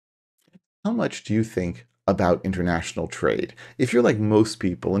How much do you think about international trade? If you're like most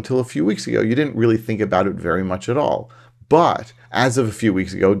people, until a few weeks ago, you didn't really think about it very much at all. But as of a few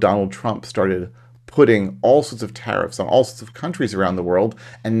weeks ago, Donald Trump started putting all sorts of tariffs on all sorts of countries around the world,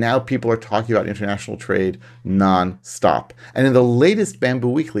 and now people are talking about international trade non-stop. And in the latest Bamboo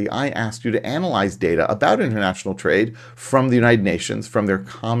Weekly, I asked you to analyze data about international trade from the United Nations, from their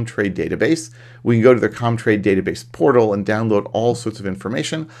Comtrade database. We can go to their Comtrade database portal and download all sorts of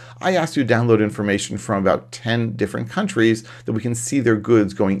information. I asked you to download information from about 10 different countries that we can see their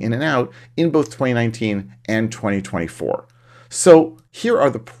goods going in and out in both 2019 and 2024. So here are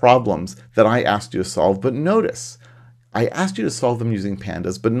the problems that I asked you to solve, but notice, I asked you to solve them using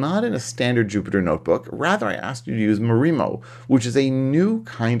Pandas, but not in a standard Jupyter notebook. Rather, I asked you to use Marimo, which is a new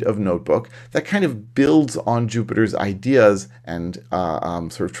kind of notebook that kind of builds on Jupyter's ideas and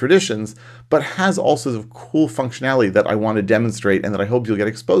sort of traditions, but has all sorts of cool functionality that I want to demonstrate and that I hope you'll get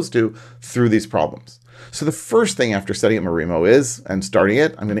exposed to through these problems. So the first thing after setting up Marimo is, and starting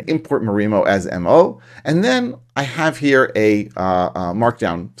it, I'm going to import Marimo as MO, and then I have here a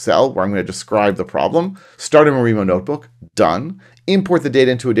markdown cell where I'm going to describe the problem, start a Marimo notebook, done, import the data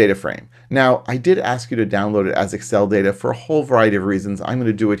into a data frame. Now, I did ask you to download it as Excel data for a whole variety of reasons. I'm going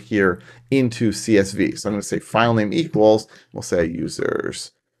to do it here into CSV. So I'm going to say file name equals, we'll say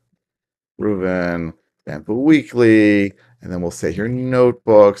users, Reuven, Bamboo Weekly, and then we'll say here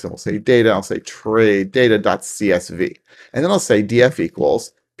notebooks, and we'll say data, I'll say trade data.csv. And then I'll say df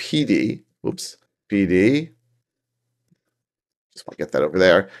equals pd, pd, just want to get that over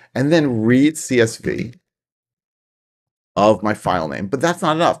there, and then read CSV of my file name. But that's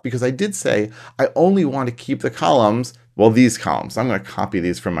not enough because I did say I only want to keep the columns, well, these columns. I'm going to copy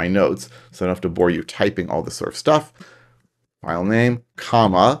these from my notes so I don't have to bore you typing all this sort of stuff. File name,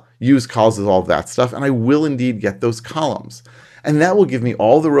 comma, use causes, all of that stuff, and I will indeed get those columns. And that will give me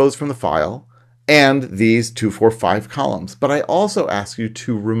all the rows from the file and these 2, 4, 5 columns. But I also ask you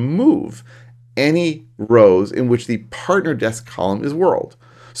to remove any rows in which the partner desk column is world.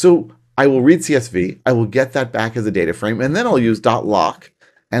 So I will read CSV, I will get that back as a data frame, and then I'll use .lock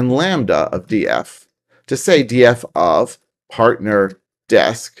and lambda of df to say df of partner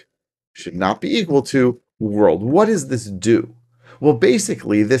desk should not be equal to world. What does this do? Well,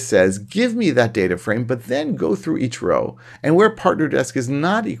 basically, this says, give me that data frame, but then go through each row, and where partner desk is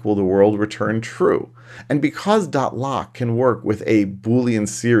not equal to world, return true. And because .lock can work with a Boolean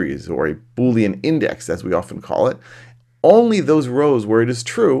series, or a Boolean index, as we often call it, only those rows where it is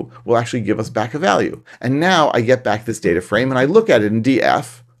true will actually give us back a value. And now I get back this data frame, and I look at it in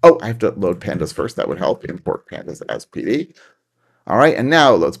df. Oh, I have to load pandas first. That would help. Import pandas as pd. All right, and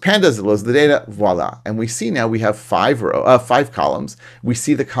now it loads pandas, it loads the data, voila. And we see now we have 5 columns. We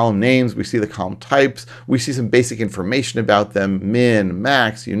see the column names, we see the column types, we see some basic information about them, min,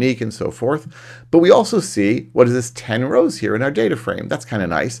 max, unique, and so forth. But we also see, what is this, 10 rows here in our data frame. That's kind of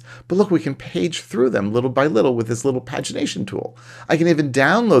nice. But look, we can page through them little by little with this little pagination tool. I can even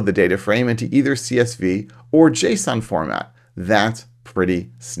download the data frame into either CSV or JSON format. That's pretty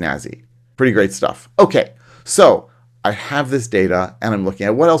snazzy. Pretty great stuff. Okay, so I have this data and I'm looking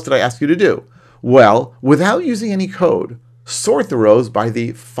at what else did I ask you to do? Well, without using any code, sort the rows by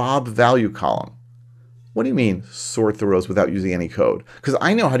the fob value column. What do you mean sort the rows without using any code? Because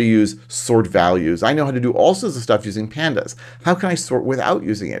I know how to use sort values. I know how to do all sorts of stuff using pandas. How can I sort without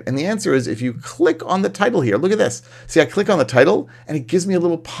using it? And the answer is if you click on the title here, look at this. See, I click on the title and it gives me a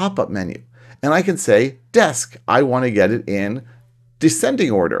little pop-up menu. And I can say desk. I want to get it in descending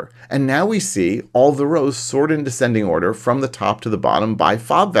order. And now we see all the rows sorted in descending order from the top to the bottom by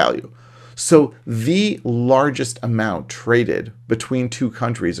fob value. So the largest amount traded between two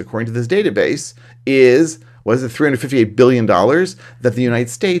countries, according to this database, is, what is it, $358 billion that the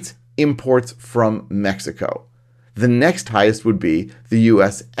United States imports from Mexico. The next highest would be the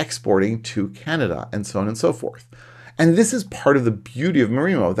US exporting to Canada, and so on and so forth. And this is part of the beauty of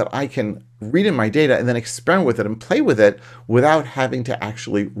Marimo, that I can read in my data and then experiment with it and play with it without having to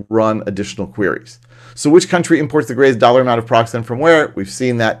actually run additional queries. So which country imports the greatest dollar amount of procs and from where? We've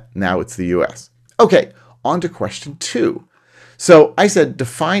seen that. Now it's the US. Okay, on to question 2. So I said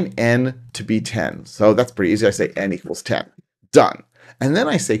define n to be 10. So that's pretty easy. I say n equals 10. Done. And then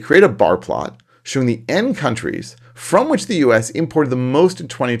I say create a bar plot showing the n countries from which the US imported the most in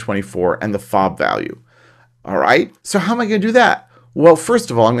 2024 and the fob value. All right, so how am I going to do that? Well, first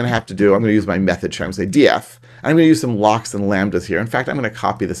of all, I'm going to use my method here. I'm going to say df, and I'm going to use some locks and lambdas here. In fact, I'm going to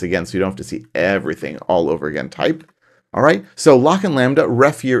copy this again so you don't have to see everything all over again type. All right, so lock and lambda,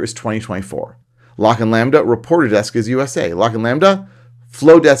 ref year is 2024. Lock and lambda, reporter desk is USA. Lock and lambda,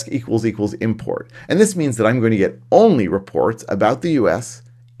 flow desk equals import. And this means that I'm going to get only reports about the US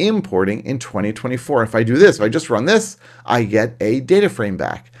importing in 2024. If I do this, if I just run this, I get a data frame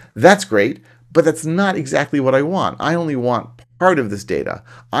back. That's great, but that's not exactly what I want. I only want part of this data.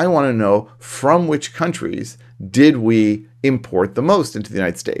 I want to know from which countries did we import the most into the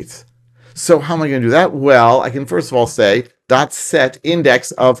United States. So how am I going to do that? Well, I can first of all say .set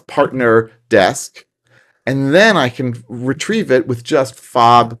index of partner desk, and then I can retrieve it with just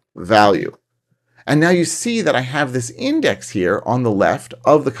fob value. And now you see that I have this index here on the left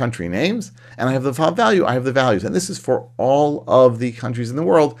of the country names, and I have the fob value, I have the values. And this is for all of the countries in the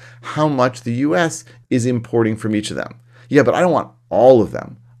world, how much the US is importing from each of them. Yeah, but I don't want all of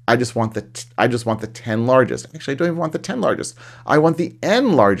them. I just want the 10 largest. Actually, I don't even want the 10 largest. I want the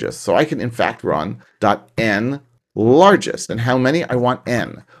n largest. So I can in fact run .n largest. And how many? I want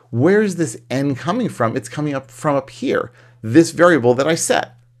n. Where is this n coming from? It's coming up from up here, this variable that I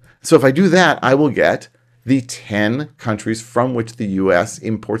set. So if I do that, I will get the 10 countries from which the US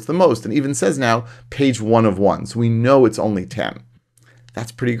imports the most. And even says now page 1 of 1. So we know it's only 10.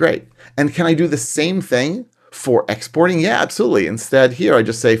 That's pretty great. And can I do the same thing for exporting? Yeah, absolutely. Instead, here I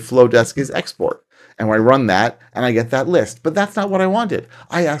just say flowdesk is export. And when I run that, and I get that list. But that's not what I wanted.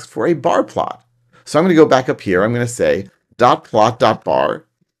 I asked for a bar plot. So I'm going to go back up here. I'm going to say .plot.bar,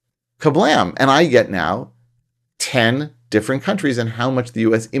 kablam. And I get now 10 different countries and how much the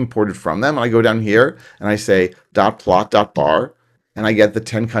US imported from them. And I go down here and I say .plot.bar, and I get the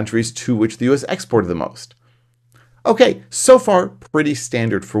 10 countries to which the US exported the most. Okay, so far pretty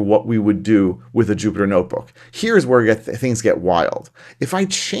standard for what we would do with a Jupyter Notebook. Here's where things get wild. If I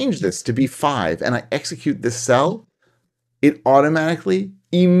change this to be 5 and I execute this cell, it automatically,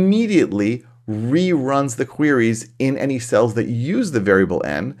 immediately reruns the queries in any cells that use the variable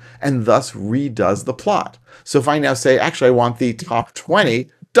n and thus redoes the plot. So if I now say, actually, I want the top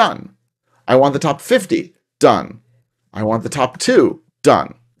 20, done. I want the top 50, done. I want the top 2,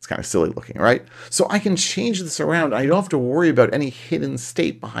 done. It's kind of silly looking, right? So I can change this around. I don't have to worry about any hidden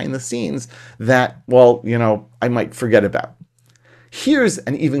state behind the scenes that, well, you know, I might forget about. Here's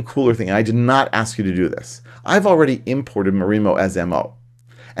an even cooler thing. I did not ask you to do this. I've already imported Marimo as MO.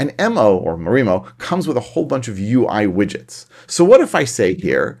 And MO, or Marimo, comes with a whole bunch of UI widgets. So what if I say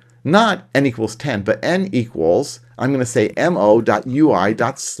here, not n equals 10, but n equals, I'm going to say mo.ui.slider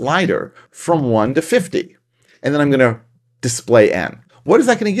from 1 to 50. And then I'm going to display n. What is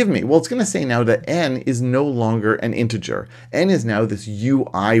that going to give me? Well, it's going to say now that n is no longer an integer. N is now this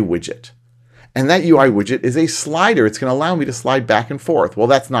UI widget. And that UI widget is a slider. It's going to allow me to slide back and forth. Well,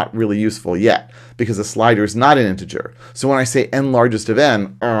 that's not really useful yet because a slider is not an integer. So when I say n largest of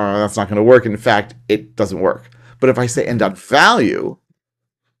n, that's not going to work. In fact, it doesn't work. But if I say n.value,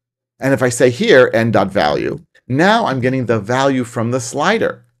 and if I say here n.value, now I'm getting the value from the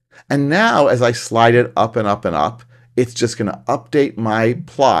slider. And now as I slide it up and up and up, it's just going to update my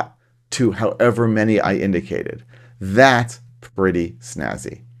plot to however many I indicated. That's pretty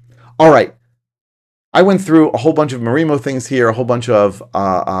snazzy. All right. I went through a whole bunch of Marimo things here, a whole bunch of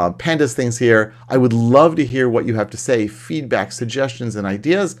Pandas things here. I would love to hear what you have to say, feedback, suggestions, and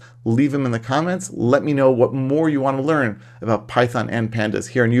ideas. Leave them in the comments. Let me know what more you want to learn about Python and Pandas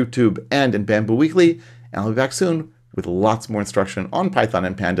here on YouTube and in Bamboo Weekly. And I'll be back soon with lots more instruction on Python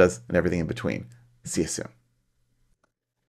and Pandas and everything in between. See you soon.